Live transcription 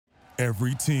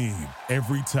Every team,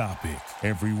 every topic,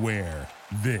 everywhere.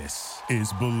 This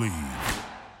is Believe.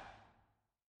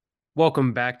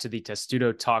 Welcome back to the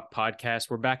Testudo Talk podcast.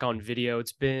 We're back on video.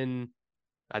 It's been,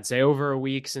 I'd say, over a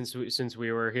week since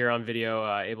we were here on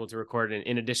video, able to record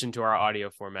in addition to our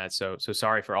audio format. So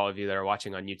sorry for all of you that are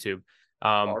watching on YouTube.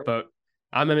 But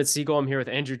I'm Emmett Siegel. I'm here with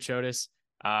Andrew Chotis.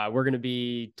 We're going to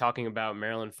be talking about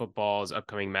Maryland football's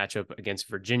upcoming matchup against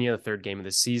Virginia, the third game of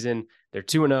the season. They're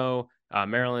 2-0.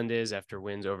 Maryland is after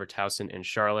wins over Towson and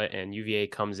Charlotte, and UVA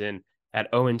comes in at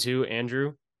 0-2.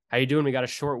 Andrew, how you doing? We got a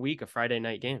short week, a Friday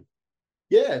night game.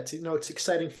 Yeah, it's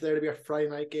exciting for there to be a Friday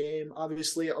night game.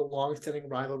 Obviously, a long-standing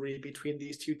rivalry between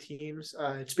these two teams.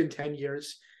 It's been 10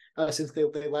 years since they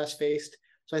last faced.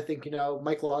 So I think,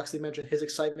 Mike Locksley mentioned his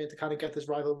excitement to kind of get this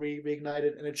rivalry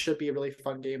reignited, and it should be a really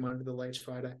fun game under the lights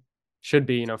Friday. Should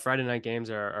be. Friday night games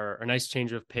are a nice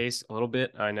change of pace a little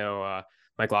bit. I know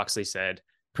Mike Locksley said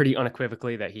pretty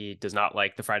unequivocally that he does not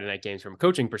like the Friday night games from a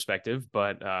coaching perspective,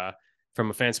 but from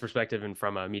a fan's perspective and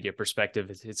from a media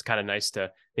perspective, it's kind of nice to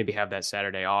maybe have that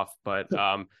Saturday off. But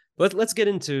let's get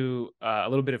into a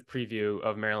little bit of preview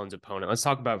of Maryland's opponent. Let's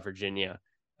talk about Virginia.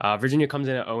 Virginia comes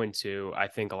in at 0-2. I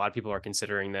think a lot of people are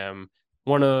considering them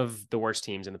one of the worst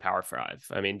teams in the Power Five.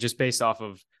 I mean, just based off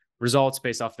of results,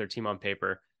 based off their team on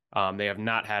paper, they have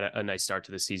not had a nice start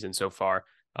to the season so far.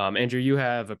 Andrew, you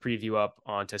have a preview up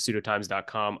on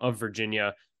testudotimes.com of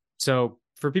Virginia. So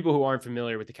for people who aren't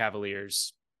familiar with the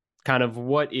Cavaliers, kind of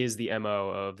what is the MO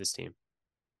of this team?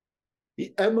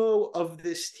 The MO of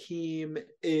this team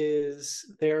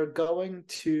is they're going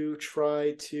to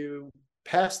try to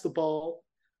pass the ball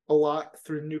a lot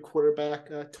through new quarterback,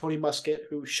 Tony Muskett,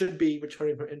 who should be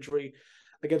returning from injury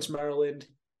against Maryland.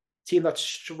 Team that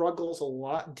struggles a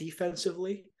lot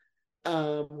defensively.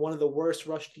 One of the worst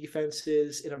rush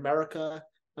defenses in America,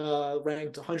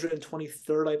 ranked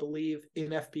 123rd, I believe, in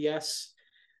FBS.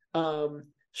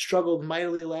 Struggled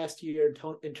mightily last year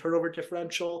in turnover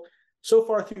differential. So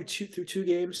far through two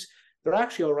games, they're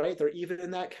actually all right. They're even in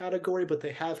that category, but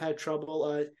they have had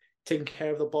trouble taking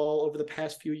care of the ball over the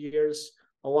past few years.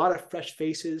 A lot of fresh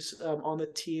faces on the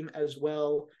team as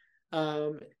well.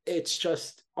 It's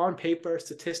just on paper,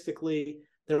 statistically,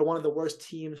 they're one of the worst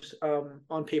teams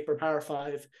on paper, Power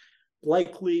 5,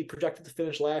 likely projected to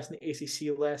finish last in the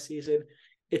ACC last season.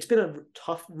 It's been a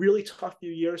really tough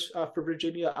few years for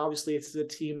Virginia. Obviously, it's a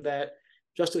team that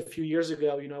just a few years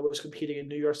ago, was competing in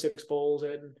New Year's Six Bowls,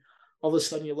 and all of a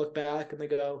sudden you look back and they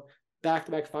go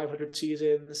back-to-back 500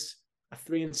 seasons, a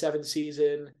 3-7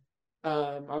 season,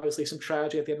 obviously some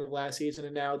tragedy at the end of the last season,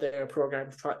 and now their program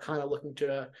kind of looking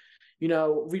to,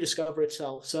 rediscover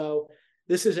itself. So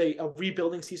this is a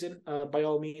rebuilding season by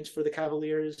all means for the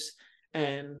Cavaliers,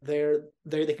 and they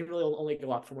can really only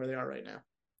go up from where they are right now.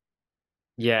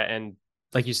 Yeah, and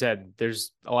like you said,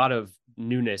 there's a lot of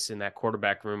newness in that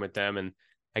quarterback room with them, and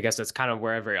I guess that's kind of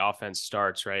where every offense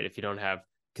starts, right? If you don't have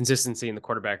consistency in the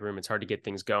quarterback room, it's hard to get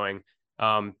things going.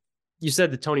 You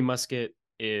said that Tony Muskett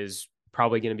is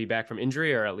probably going to be back from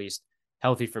injury, or at least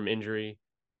healthy from injury.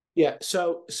 Yeah,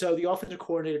 so the offensive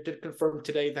coordinator did confirm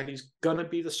today that he's going to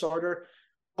be the starter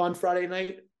on Friday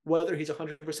night. Whether he's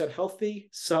 100% healthy,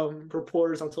 some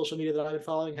reporters on social media that I've been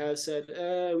following have said,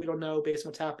 we don't know based on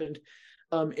what's happened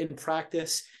in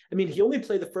practice. I mean, he only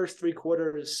played the first three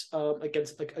quarters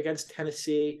against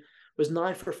Tennessee, was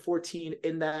 9 for 14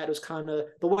 in that. It was kind of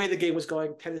the way the game was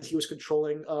going. Tennessee was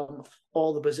controlling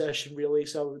all the possession, really,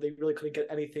 so they really couldn't get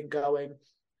anything going.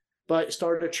 But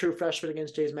started a true freshman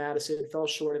against James Madison, fell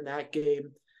short in that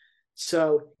game.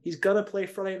 So he's going to play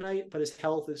Friday night, but his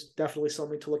health is definitely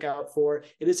something to look out for.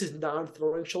 It is his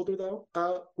non-throwing shoulder, though,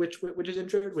 which is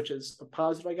injured, which is a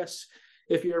positive, I guess.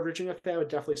 If you're a Virginia fan,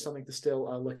 definitely something to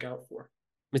still look out for.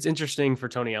 It's interesting for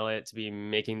Tony Elliott to be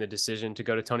making the decision to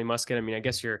go to Tony Muskett. I mean, I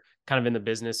guess you're kind of in the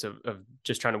business of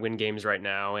just trying to win games right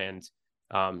now. And,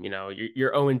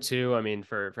 you're 0-2. I mean,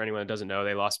 for anyone that doesn't know,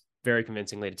 they lost very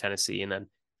convincingly to Tennessee and then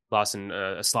lost in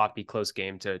a sloppy close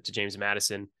game to James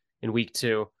Madison in week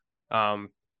 2.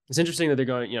 It's interesting that they're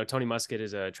going, Tony Muskett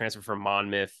is a transfer from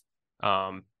Monmouth.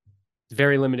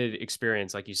 Very limited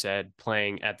experience, like you said,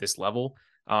 playing at this level.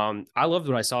 I loved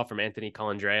what I saw from Anthony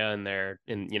Colandrea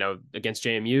against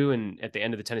JMU and at the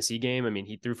end of the Tennessee game. I mean,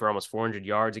 he threw for almost 400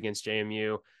 yards against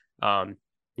JMU.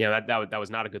 That was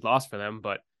not a good loss for them,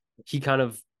 but he kind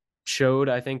of showed,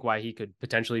 I think, why he could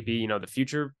potentially be, the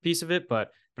future piece of it.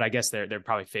 But I guess they're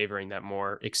probably favoring that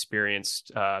more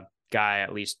experienced guy,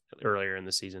 at least earlier in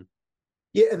the season.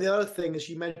 Yeah, and the other thing is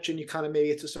you mentioned maybe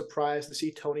it's a surprise to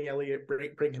see Tony Elliott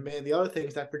bring him in. The other thing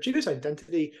is that Virginia's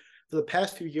identity for the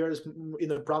past few years in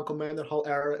the Bronco Mendenhall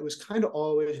era, it was kind of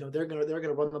always, they're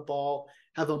gonna run the ball,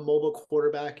 have a mobile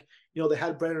quarterback. They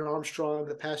had Brandon Armstrong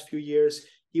the past few years.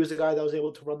 He was a guy that was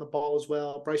able to run the ball as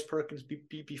well. Bryce Perkins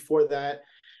before that.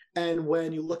 And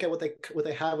when you look at what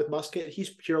they have with Musket, he's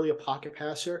purely a pocket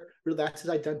passer. Really, that's his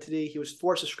identity. He was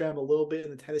forced to scramble a little bit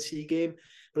in the Tennessee game,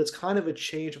 but it's kind of a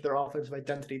change of their offensive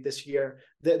identity this year.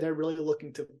 They're really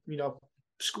looking to,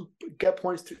 get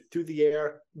points through the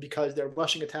air because their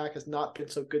rushing attack has not been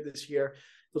so good this year.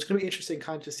 So it's going to be interesting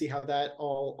kind of to see how that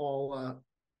all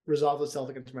resolves itself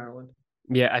against Maryland.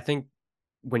 Yeah, I think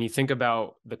when you think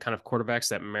about the kind of quarterbacks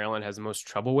that Maryland has the most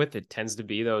trouble with, it tends to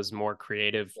be those more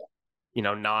creative,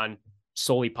 non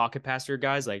solely pocket passer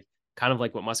guys, like kind of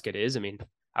like what Musket is. I mean,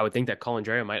 I would think that Colin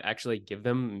Dreyer might actually give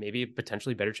them maybe a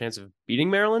potentially better chance of beating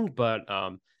Maryland, but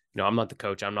I'm not the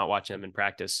coach. I'm not watching them in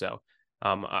practice. So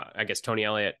I guess Tony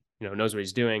Elliott, knows what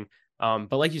he's doing.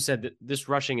 But like you said, this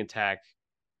rushing attack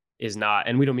is not,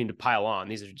 and we don't mean to pile on.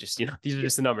 These are just, these are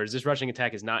just the numbers. This rushing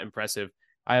attack is not impressive.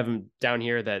 I have them down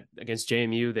here that against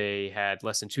JMU, they had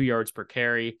less than 2 yards per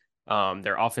carry.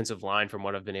 Their offensive line, from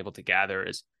what I've been able to gather,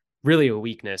 is really a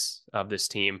weakness of this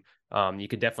team. I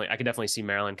could definitely see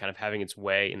Maryland kind of having its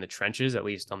way in the trenches, at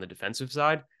least on the defensive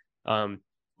side.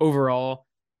 Overall,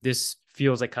 this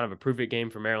feels like kind of a prove it game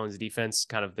for Maryland's defense,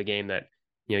 kind of the game that,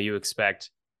 you expect,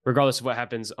 regardless of what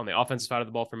happens on the offensive side of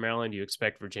the ball for Maryland, you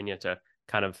expect Virginia to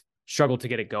kind of struggle to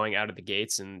get it going out of the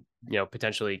gates and,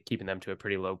 potentially keeping them to a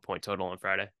pretty low point total on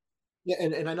Friday. Yeah.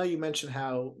 And I know you mentioned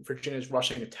how Virginia's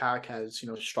rushing attack has,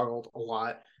 struggled a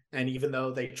lot. And even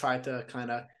though they tried to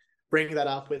kind of bring that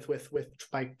up with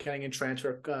by getting in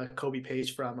transfer Kobe Pace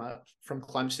from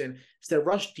Clemson, it's their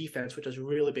rush defense, which has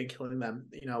really been killing them,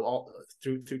 all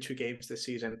through 2 games this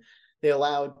season. They've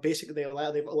allowed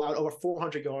over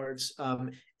 400 yards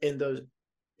in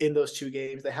those 2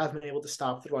 games. They haven't been able to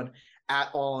stop the run at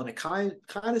all, and it kind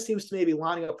of seems to maybe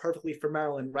lining up perfectly for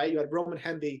Maryland, right? You had Roman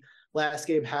Hemby last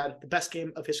game, had the best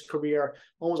game of his career,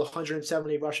 almost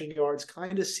 170 rushing yards.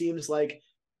 Kind of seems like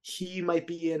he might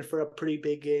be in for a pretty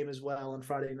big game as well on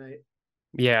Friday night.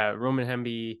 Yeah, Roman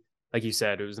Hemby, like you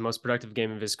said, it was the most productive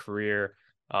game of his career.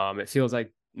 It feels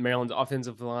like Maryland's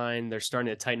offensive line, they're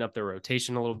starting to tighten up their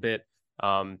rotation a little bit.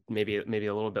 Maybe a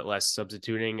little bit less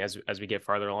substituting as we get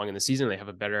farther along in the season. They have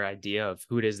a better idea of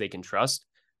who it is they can trust.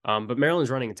 But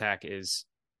Maryland's running attack is,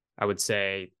 I would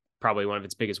say, probably one of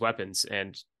its biggest weapons.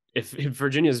 And if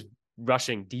Virginia's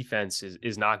rushing defense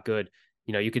is not good,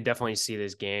 you could definitely see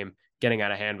this game getting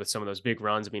out of hand with some of those big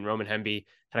runs. I mean, Roman Hemby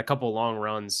had a couple long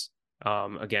runs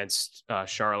against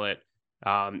Charlotte.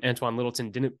 Antoine Littleton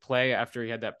didn't play after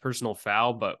he had that personal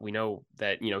foul, but we know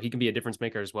that, he can be a difference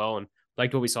maker as well. And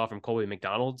liked what we saw from Colby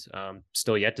McDonald.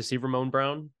 Still yet to see Ramon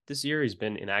Brown this year. He's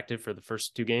been inactive for the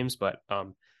first 2 games, but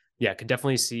could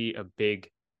definitely see a big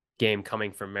game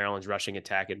coming from Maryland's rushing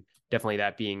attack, and definitely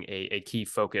that being a key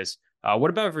focus. What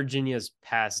about Virginia's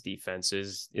pass defense?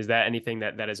 Is that anything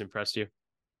that has impressed you?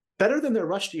 Better than their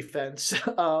rush defense.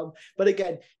 But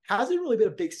again, hasn't really been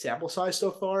a big sample size so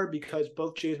far because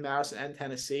both James Madison and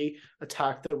Tennessee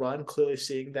attacked the run, clearly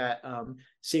seeing that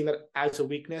as a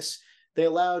weakness. They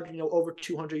allowed, over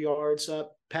 200 yards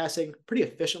passing pretty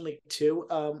efficiently too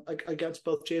against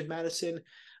both James Madison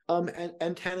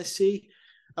and Tennessee.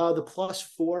 The +4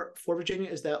 for Virginia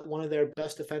is that one of their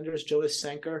best defenders, Jonas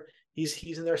Sanker,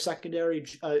 he's in their secondary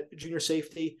junior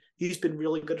safety. He's been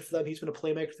really good for them. He's been a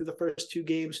playmaker through the first 2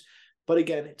 games. But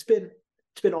again, it's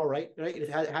been all right, right? It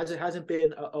hasn't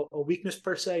been a weakness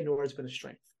per se, nor has it been a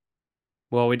strength.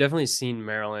 Well, we definitely seen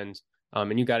Maryland,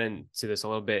 and you got into this a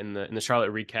little bit in the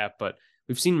Charlotte recap, but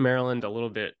we've seen Maryland a little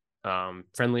bit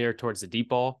friendlier towards the deep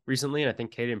ball recently, and I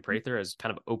think Caden Prather has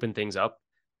kind of opened things up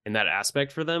in that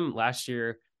aspect for them. Last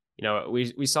year,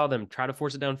 we saw them try to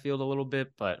force it downfield a little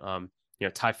bit, but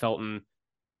Ty Felton,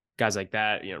 guys like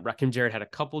that, Rakim Jarrett had a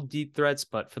couple deep threats,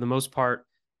 but for the most part,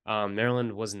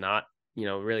 Maryland was not,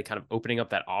 really kind of opening up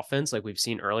that offense like we've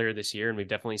seen earlier this year, and we've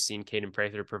definitely seen Caden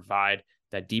Prather provide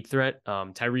that deep threat.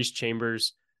 Tyrese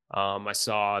Chambers, I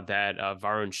saw that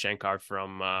Varun Shankar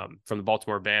from the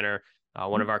Baltimore Banner,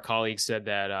 one of our colleagues said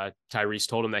that Tyrese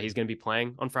told him that he's going to be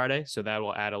playing on Friday, so that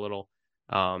will add a little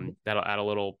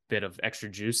bit of extra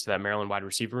juice to that Maryland wide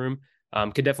receiver room.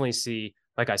 Could definitely see,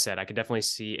 like I said, I could definitely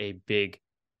see a big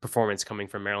performance coming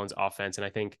from Maryland's offense. And I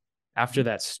think after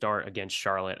that start against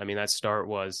Charlotte, I mean, that start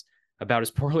was about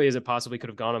as poorly as it possibly could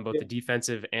have gone on both the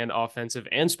defensive and offensive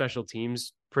and special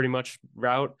teams pretty much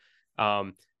route.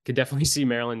 Could definitely see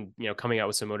Maryland, coming out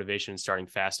with some motivation and starting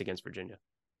fast against Virginia.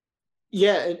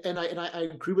 Yeah, and I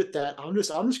agree with that. I'm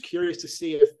just curious to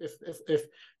see if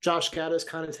Josh Gattis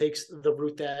kind of takes the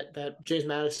route that James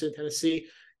Madison, Tennessee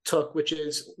took, which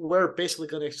is we're basically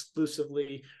going to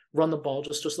exclusively run the ball.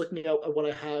 Just looking at what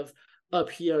I have up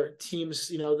here,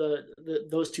 teams,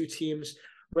 those two teams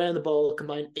ran the ball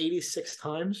combined 86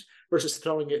 times versus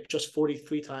throwing it just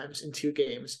 43 times in 2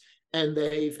 games. And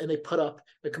they put up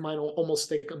they combined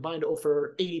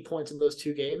over 80 points in those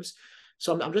 2 games.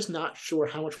 So I'm just not sure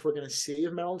how much we're going to see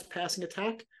of Maryland's passing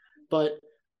attack. But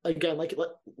again,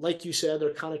 like you said,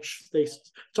 they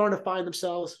starting to find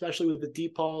themselves, especially with the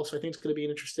deep ball. So I think it's going to be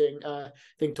an interesting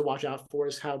thing to watch out for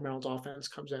is how Maryland's offense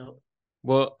comes out.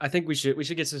 Well, I think we should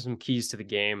get to some keys to the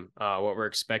game. What we're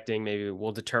expecting, maybe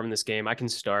we'll determine this game. I can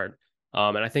start,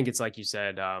 and I think it's like you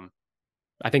said.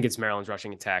 I think it's Maryland's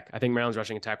rushing attack. I think Maryland's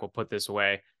rushing attack will put this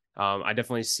away. I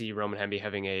definitely see Roman Hemby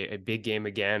having a big game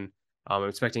again. I'm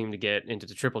expecting him to get into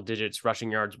the triple digits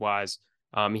rushing yards wise.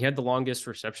 He had the longest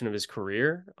reception of his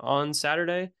career on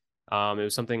Saturday. It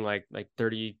was something like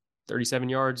 30, 37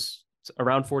 yards,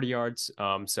 around 40 yards.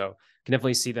 So can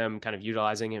definitely see them kind of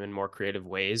utilizing him in more creative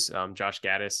ways. Josh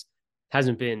Gaddis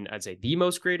hasn't been, I'd say, the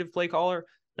most creative play caller.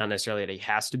 Not necessarily that he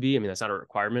has to be. I mean, that's not a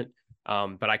requirement.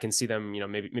 But I can see them,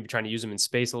 maybe trying to use him in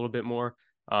space a little bit more.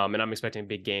 And I'm expecting a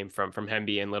big game from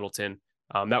Hemby and Littleton.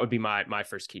 That would be my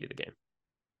first key to the game.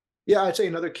 Yeah, I'd say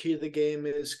another key to the game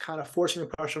is kind of forcing the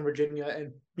pressure on Virginia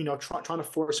and, trying to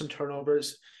force some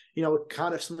turnovers.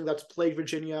 Kind of something that's plagued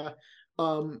Virginia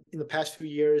in the past few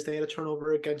years. They had a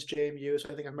turnover against JMU, so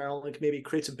I think if Maryland can maybe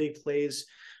create some big plays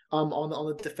on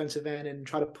the defensive end and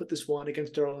try to put this one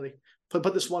against early,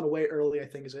 put this one away early, I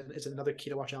think is another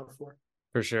key to watch out for.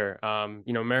 For sure.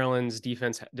 Maryland's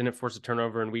defense didn't force a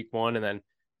turnover in week 1, and then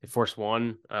they forced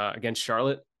one against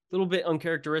Charlotte. A little bit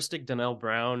uncharacteristic. Donnell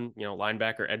Brown,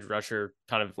 linebacker, edge rusher,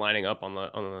 kind of lining up on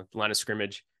the line of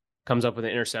scrimmage, comes up with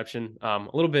an interception. A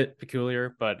little bit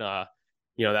peculiar, but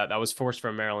that was forced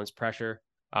from Maryland's pressure.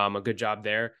 A good job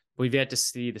there. We've yet to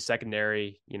see the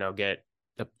secondary, get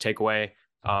the takeaway.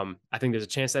 I think there's a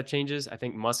chance that changes. I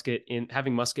think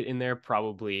having Muskett in there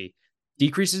probably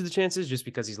decreases the chances just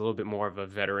because he's a little bit more of a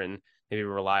veteran, maybe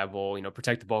reliable,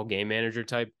 protect the ball game manager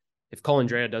type. If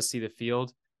Colandrea does see the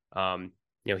field,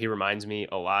 he reminds me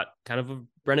a lot kind of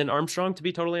Brennan Armstrong, to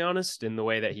be totally honest, in the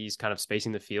way that he's kind of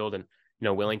spacing the field and,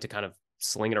 willing to kind of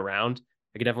sling it around.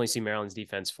 I could definitely see Maryland's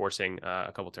defense forcing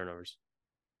a couple turnovers.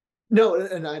 No,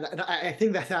 and I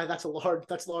think that's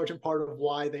large in part of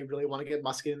why they really want to get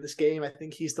Muskett in this game. I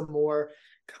think he's the more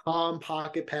calm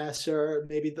pocket passer,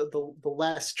 maybe the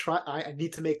less I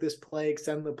need to make this play,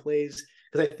 extend the plays,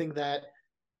 because I think that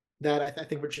I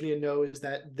think Virginia knows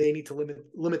that they need to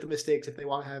limit the mistakes if they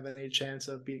want to have any chance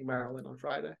of beating Maryland on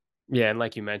Friday. Yeah, and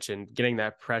like you mentioned, getting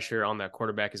that pressure on that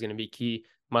quarterback is going to be key.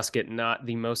 Muskett not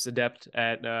the most adept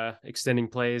at extending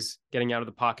plays, getting out of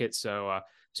the pocket, so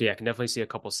yeah, I can definitely see a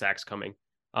couple sacks coming.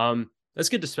 Let's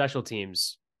get to special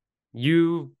teams.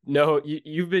 You've been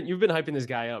hyping this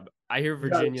guy up. I hear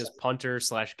Virginia's punter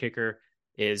 / kicker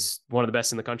is one of the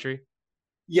best in the country.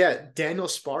 Yeah, Daniel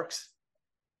Sparks.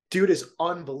 Dude is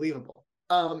unbelievable.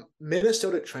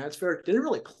 Minnesota transfer, didn't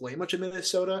really play much in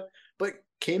Minnesota, but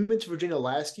came into Virginia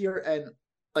last year and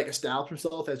established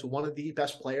himself as one of the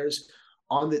best players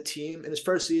on the team. In his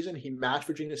first season, he matched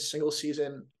Virginia's single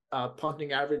season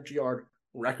punting average yard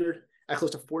record at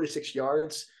close to 46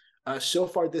 yards. So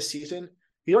far this season,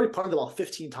 he already punted the ball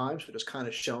 15 times, which has kind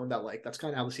of shown that that's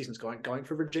kind of how the season's going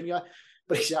for Virginia.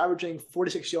 But he's averaging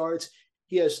 46 yards.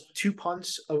 He has 2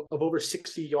 punts of over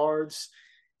 60 yards.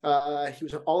 He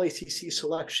was an All-ACC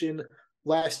selection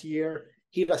last year.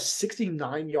 He had a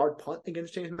 69-yard punt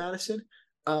against James Madison,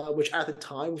 which at the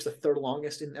time was the 3rd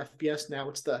longest in FBS. Now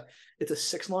it's the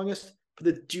 6th longest. But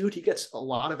the dude, he gets a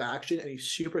lot of action and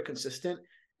he's super consistent.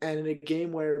 And in a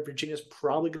game where Virginia's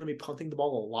probably going to be punting the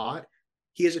ball a lot,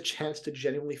 he has a chance to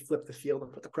genuinely flip the field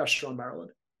and put the pressure on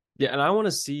Maryland. Yeah, and I want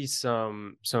to see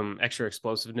some extra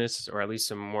explosiveness, or at least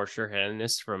some more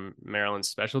sure-handedness from Maryland's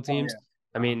special teams. Oh,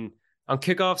 yeah. I mean, on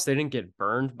kickoffs, they didn't get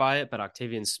burned by it, but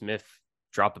Octavian Smith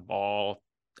dropped the ball,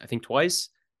 I think, twice.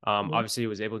 Obviously, he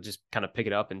was able to just kind of pick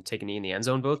it up and take a knee in the end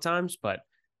zone both times, but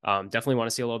definitely want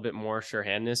to see a little bit more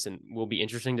sure-handedness, and will be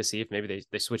interesting to see if maybe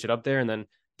they switch it up there. And then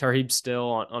Tarheeb still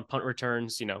on punt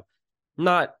returns,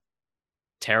 not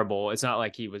terrible. It's not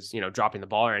like he was, dropping the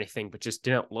ball or anything, but just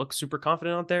didn't look super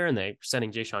confident out there. And they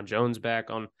sending Jayshon Jones back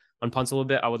on punts a little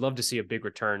bit. I would love to see a big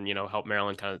return, help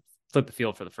Maryland kind of flip the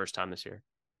field for the first time this year.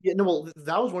 Yeah, no, well,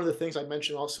 that was one of the things I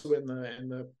mentioned also in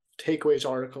the takeaways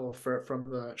article from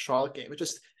the Charlotte game.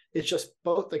 It's just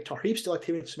both Tarheeb still,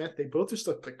 Octavian Smith, they both just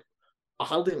look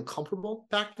oddly uncomfortable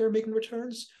back there making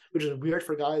returns, which is weird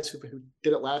for guys who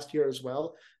did it last year as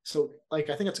well. So I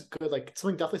think it's a good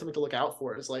something to look out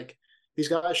for is these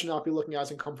guys should not be looking as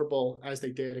uncomfortable as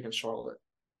they did against Charlotte.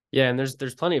 Yeah, and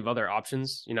there's plenty of other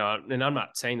options, you know, and I'm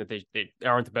not saying that they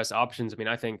aren't the best options. I mean,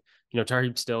 I think, you know,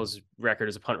 Tarheeb Still's record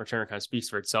as a punt returner kind of speaks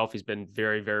for itself. He's been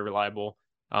very, very reliable.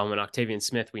 And Octavian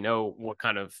Smith, we know what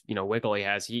kind of, you know, wiggle he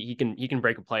has. He can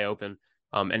break a play open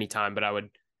anytime, but I would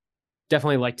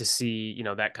definitely like to see, you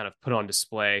know, that kind of put on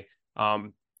display.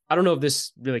 I don't know if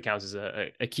this really counts as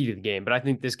a key to the game, but I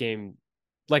think this game,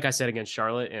 like I said, against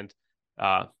Charlotte and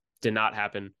uh, did not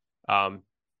happen.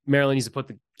 Maryland needs to put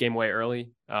the game away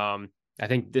early. I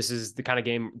think this is the kind of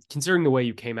game, considering the way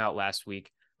you came out last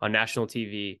week on national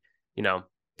TV, you know,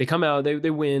 they come out, they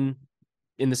win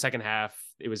in the second half.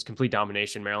 It was complete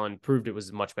domination. Maryland proved it was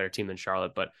a much better team than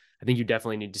Charlotte, but I think you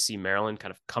definitely need to see Maryland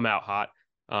kind of come out hot.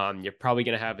 You're probably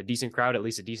going to have a decent crowd, at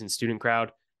least a decent student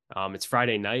crowd. It's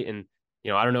Friday night, and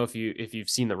you know, I don't know if you've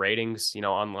seen the ratings, you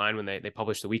know, online when they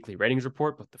publish the weekly ratings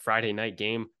report, but the Friday night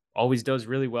game always does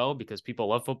really well because people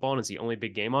love football and it's the only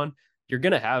big game on. You're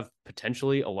going to have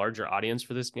potentially a larger audience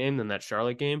for this game than that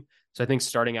Charlotte game. So I think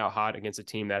starting out hot against a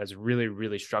team that has really,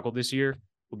 really struggled this year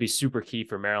will be super key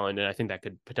for Maryland. And I think that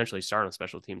could potentially start on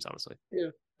special teams, honestly. Yeah.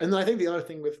 And then I think the other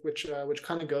thing with which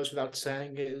kind of goes without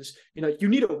saying is, you know, you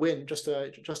need a win just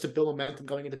to build momentum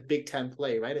going into Big Ten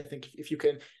play, right? I think if you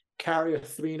can carry a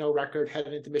 3-0 record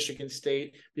heading into Michigan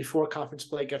State before conference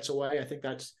play gets away, I think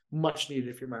that's much needed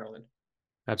if you're Maryland.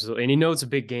 Absolutely. And you know, it's a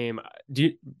big game.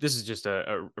 This is just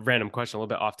a random question, a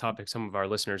little bit off topic. Some of our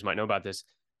listeners might know about this.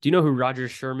 Do you know who Roger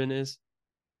Sherman is?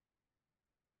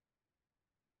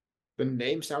 The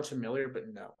name sounds familiar,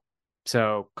 but no.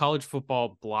 So college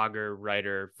football blogger,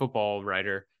 writer, football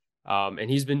writer. And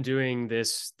he's been doing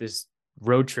this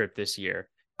road trip this year.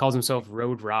 Calls himself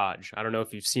Road Raj. I don't know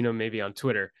if you've seen him maybe on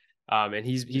Twitter. And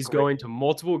he's going to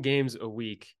multiple games a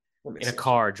week in a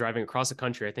car driving across the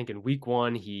country. I think in week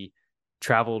 1, he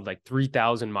traveled like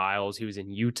 3,000 miles. He was in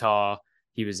Utah.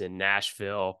 He was in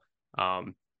Nashville.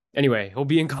 Anyway, he'll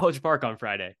be in College Park on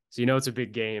Friday. So, you know, it's a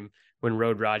big game when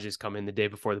Road Rajas come in the day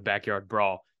before the backyard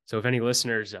brawl. So if any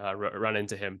listeners run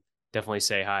into him, definitely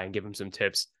say hi and give him some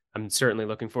tips. I'm certainly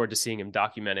looking forward to seeing him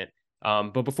document it.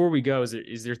 But before we go,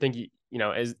 is there thinking, you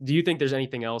know, do you think there's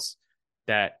anything else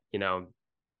that, you know,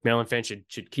 Maryland fans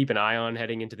should keep an eye on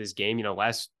heading into this game? You know,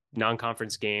 last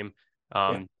non-conference game,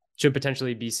 should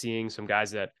potentially be seeing some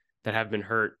guys that have been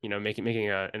hurt, you know, making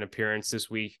an appearance this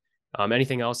week.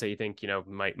 Anything else that you think, you know,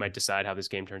 might decide how this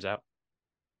game turns out?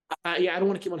 Yeah, I don't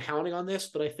want to keep on hounding on this,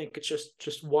 but I think it's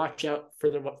just watch out for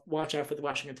the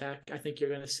rushing attack. I think you're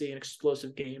going to see an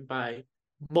explosive game by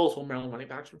multiple Maryland running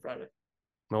backs on Friday.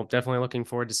 Well, definitely looking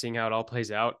forward to seeing how it all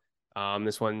plays out.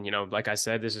 This one, you know, like I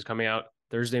said, this is coming out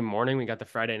Thursday morning. We got the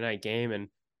Friday night game, and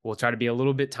we'll try to be a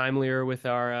little bit timelier with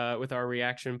our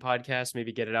reaction podcast.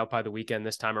 Maybe get it out by the weekend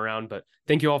this time around. But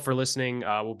thank you all for listening.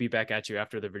 We'll be back at you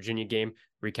after the Virginia game,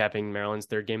 recapping Maryland's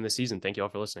third game of the season. Thank you all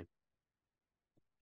for listening.